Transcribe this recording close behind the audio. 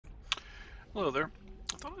Hello there.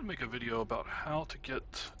 I thought I'd make a video about how to get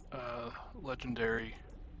legendary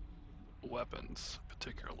weapons,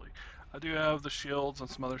 particularly. I do have the shields and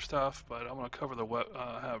some other stuff, but I'm going to cover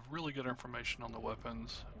have really good information on the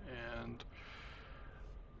weapons, and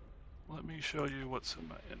let me show you what's in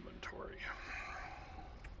my inventory.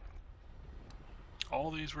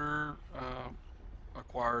 All these were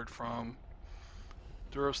acquired from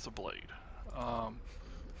Duros the Blade. Um,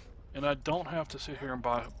 and I don't have to sit here and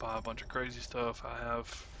buy a bunch of crazy stuff. I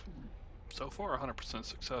have so far 100%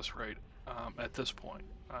 success rate at this point.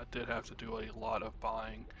 I did have to do a lot of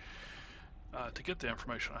buying to get the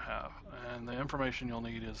information I have, and the information you'll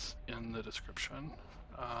need is in the description.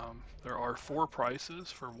 There are 4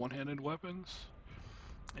 prices for one-handed weapons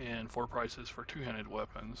and 4 prices for two-handed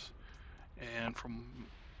weapons, and from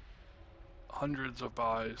hundreds of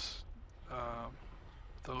buys, uh,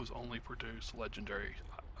 those only produce legendary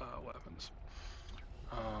weapons.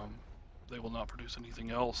 Um, they will not produce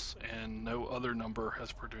anything else, and no other number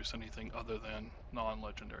has produced anything other than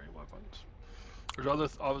non-legendary weapons.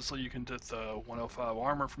 There's obviously you can get the 105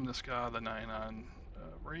 armor from this guy, the 99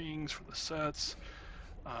 rings for the sets,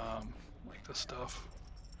 like this stuff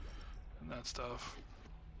and that stuff.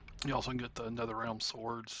 You also can get the Netherrealm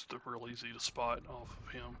swords. They're real easy to spot off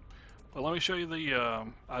of him. But let me show you the.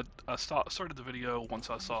 I started the video once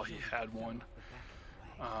I saw he had one.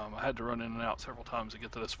 I had to run in and out several times to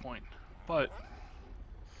get to this point, but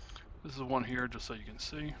this is one here just so you can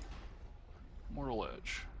see. Mortal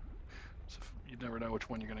Edge. So you never know which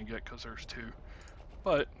one you're going to get because there's 2.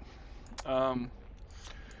 But um,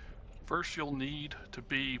 first, you'll need to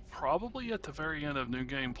be probably at the very end of New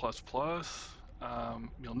Game Plus Plus.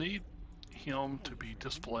 You'll need him to be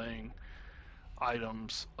displaying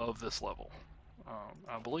items of this level.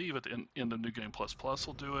 I believe at the end of New Game Plus Plus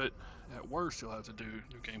will do it. At worst, you'll have to do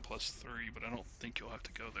New Game Plus 3, but I don't think you'll have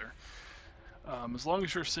to go there. As long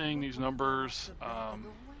as you're seeing these numbers that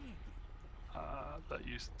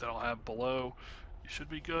I'll have below, you should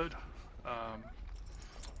be good. Um,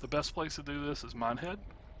 the best place to do this is Minehead,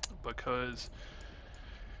 because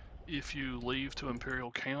if you leave to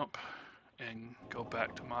Imperial Camp and go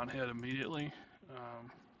back to Minehead immediately,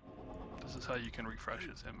 this is how you can refresh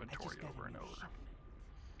his inventory over and over.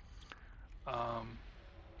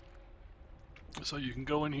 So you can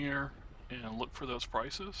go in here and look for those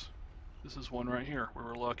prices. This is one right here. We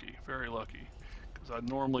were lucky, very lucky, because I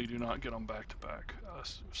normally do not get them back to back. I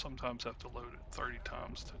sometimes have to load it 30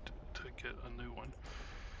 times to get a new one.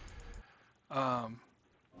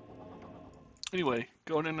 Anyway,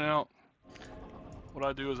 going in and out, what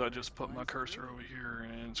I do is I just put my cursor over here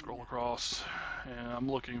and scroll across, and I'm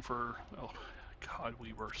looking for, oh God,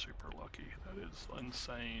 we were super lucky. That is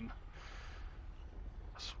insane.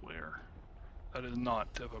 I swear. That is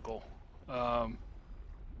not typical. Um,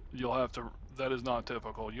 that is not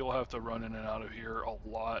typical. You'll have to run in and out of here a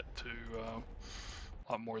lot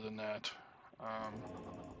a lot more than that. Um,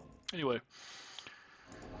 anyway,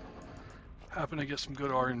 happen to get some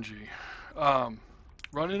good RNG. Um,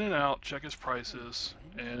 Run in and out, check his prices,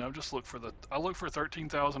 and I look for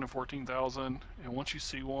 13,000 and 14,000, and once you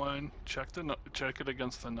see one, check it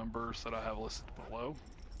against the numbers that I have listed below,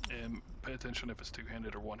 and pay attention if it's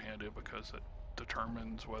two-handed or one-handed, because it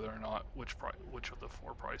determines whether or not which of the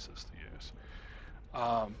 4 prices to use.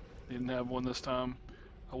 Didn't have one this time.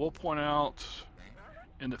 I will point out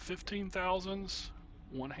in the 15,000s,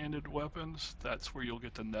 one-handed weapons, that's where you'll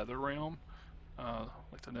get the Netherrealm,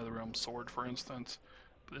 like the Netherrealm sword, for instance.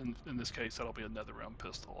 In this case, that'll be a Netherrealm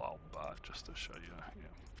pistol I'll buy just to show you.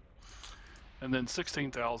 And then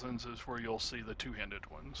 16,000s is where you'll see the two-handed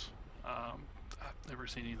ones. I've never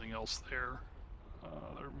seen anything else there.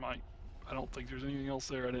 I don't think there's anything else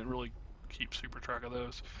there. I didn't really keep super track of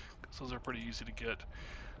those because those are pretty easy to get.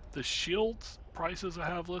 The shield prices I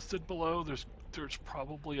have listed below, there's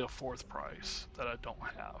probably a 4th price that I don't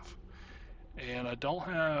have. And I don't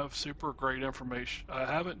have super great information. I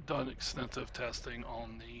haven't done extensive testing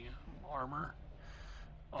on the armor,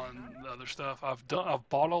 on the other stuff. I've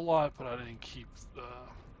bought a lot, but I didn't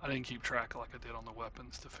keep track like I did on the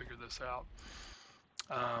weapons to figure this out.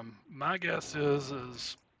 My guess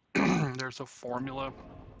is there's a formula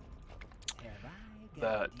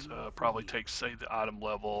that probably takes, say, the item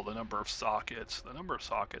level, the number of sockets. The number of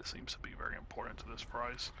sockets seems to be very important to this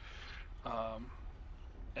price.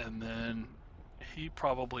 And then he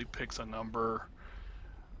probably picks a number,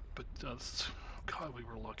 but God, we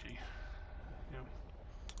were lucky.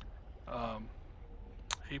 Yeah.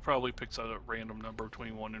 He probably picks a random number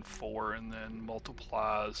between 1 and 4, and then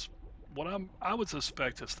multiplies what I would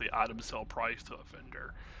suspect is the item sale price to a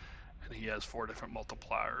vendor, and he has 4 different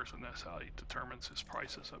multipliers, and that's how he determines his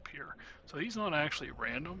prices up here. So he's not actually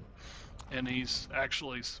random, and he's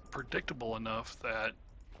actually predictable enough that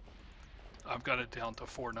I've got it down to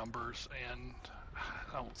 4 numbers, and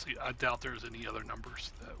I doubt there's any other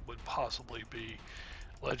numbers that would possibly be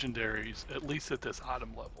legendaries, at least at this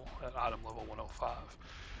item level, at item level 105.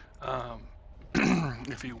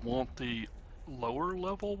 If you want the lower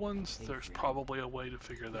level ones, there's probably a way to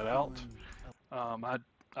figure that out. I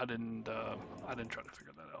didn't try to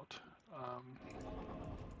figure that out.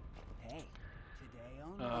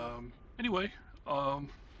 Anyway, I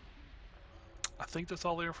think that's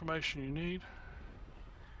all the information you need.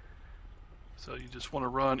 So you just want to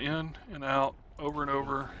run in and out over and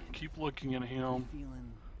over, keep looking at him,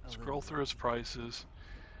 scroll through his prices.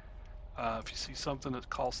 If you see something that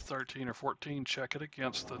costs 13 or 14, check it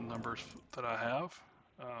against the numbers that I have.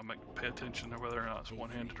 Pay attention to whether or not it's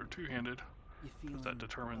one-handed or two-handed, because that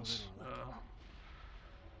determines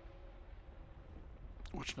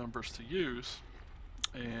which numbers to use.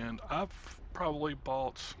 And I've probably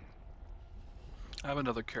bought, I have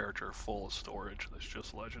another character full of storage that's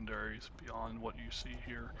just legendaries beyond what you see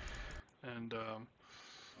here. And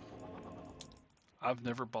I've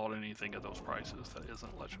never bought anything at those prices that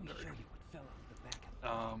isn't legendary.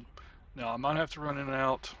 Now I might have to run in and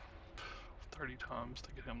out 30 times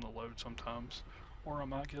to get him to load sometimes, or I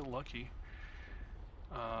might get lucky.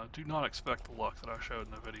 Do not expect the luck that I showed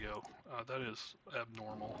in the video. That is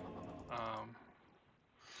abnormal.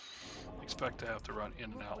 Expect to have to run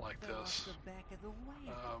in and out like this.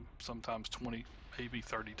 Sometimes 20, maybe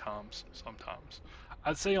 30 times sometimes.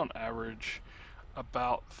 I'd say on average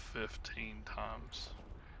about 15 times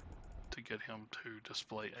to get him to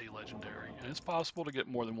display a legendary. And it's possible to get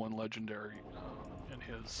more than one legendary in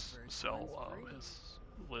his his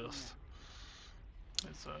list,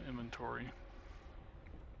 his inventory.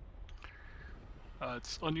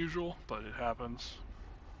 It's unusual, but it happens.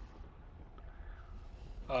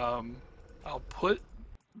 I'll put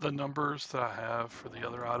the numbers that I have for the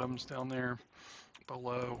other items down there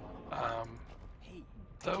below.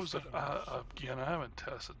 Those that again, I haven't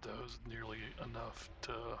tested those nearly enough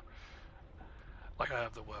to, like, I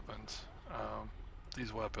have the weapons.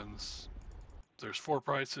 These weapons, there's 4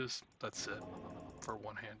 prices, that's it for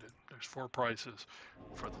one-handed. There's 4 prices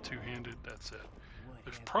for the two-handed, that's it.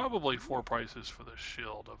 There's probably 4 prices for the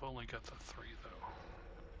shield. I've only got the 3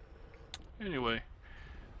 though. Anyway,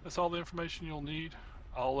 that's all the information you'll need.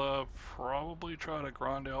 I'll probably try to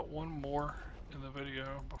grind out one more in the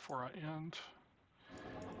video before I end,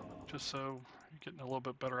 just so you're getting a little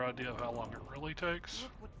bit better idea of how long it really takes.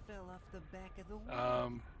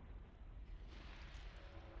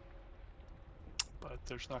 But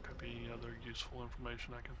there's not going to be any other useful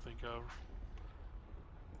information I can think of.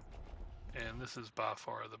 And this is by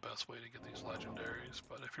far the best way to get these legendaries,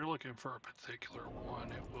 but if you're looking for a particular one,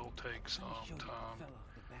 it will take some time.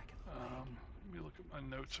 Let me look at my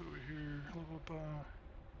notes over here.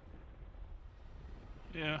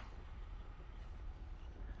 Yeah.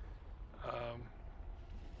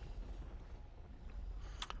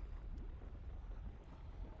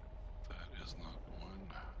 That is not one.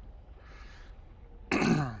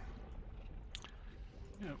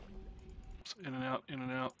 Yep. So in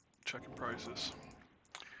and out, checking prices.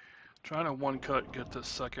 Trying to one cut get this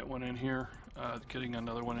second one in here. Getting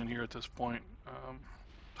another one in here at this point.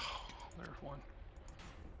 There's one.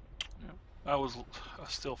 Yep. I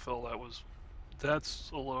still feel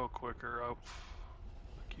that's a little quicker. I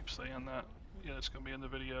keep saying that. Yeah, it's going to be in the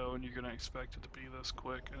video, and you're going to expect it to be this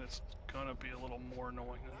quick, and it's going to be a little more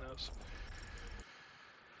annoying than this.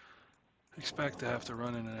 Expect to have to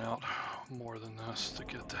run in and out more than this to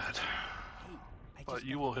get that. But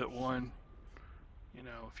you will hit one. You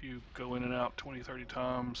know, if you go in and out 20, 30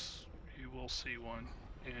 times, you will see one.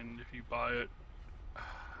 And if you buy it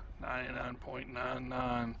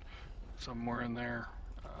 99.99, somewhere in there,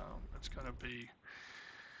 it's going to be,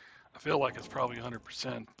 I feel like it's probably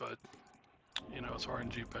 100%, but you know, it's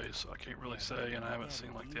RNG based, so I can't really say, and I haven't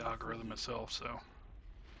seen like the algorithm itself, so,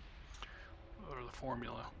 or the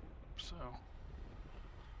formula, so.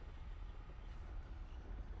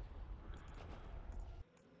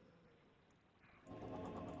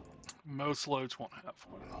 Most loads won't have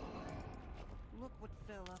one.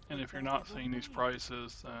 And if you're not seeing these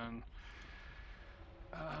prices, then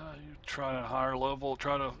you try at a higher level,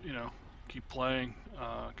 try to, you know, keep playing,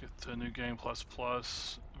 get to New Game Plus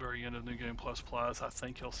Plus, very end of New Game Plus Plus. I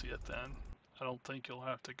think you'll see it then. I don't think you'll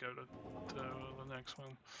have to go to the next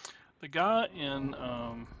one. The guy in,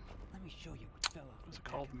 let me show you what fell off what's it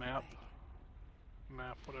called? Map,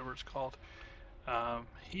 whatever it's called.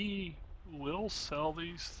 He will sell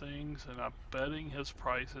these things, and I'm betting his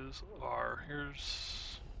prices are.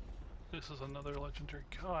 This is another legendary.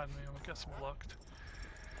 God, man, we got some luck.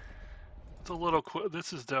 It's a little quick.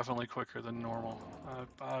 This is definitely quicker than normal.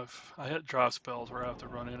 I hit dry spells where I have to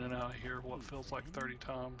run in and out of here what Hey, feels like friend. 30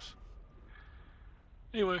 times.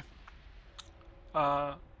 Anyway,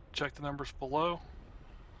 uh, check the numbers below.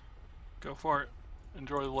 Go for it.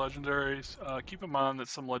 Enjoy the legendaries. Keep in mind that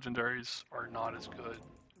some legendaries are not as good.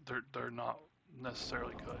 They're not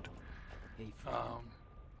necessarily good. Hey, friend. Um,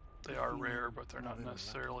 they You are rare, feeling but they're a not little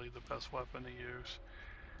lucky? necessarily the best weapon to use.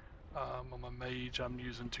 On my mage, I'm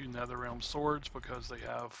using two Netherrealm swords because they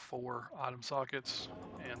have 4 item sockets,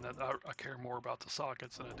 and that I care more about the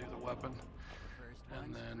sockets than I do the weapon. First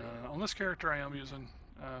And one's then free. on this character, I am No. using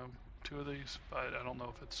 2 of these, but I don't know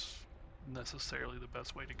if it's necessarily the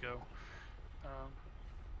best way to go. Um,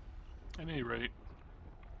 at any rate,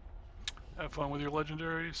 have fun with your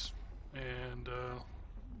legendaries, and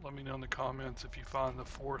let me know in the comments if you find the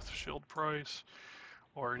 4th shield price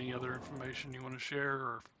or any other information you want to share,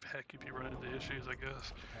 or heck, if you run into issues, I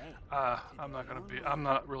guess. Hey, I'm not today gonna be. I'm only.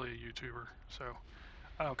 not really a YouTuber, so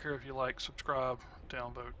I don't care if you like, subscribe,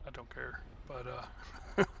 downvote. I don't care. But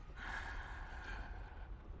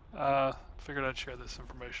figured I'd share this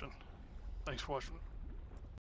information. Thanks for watching.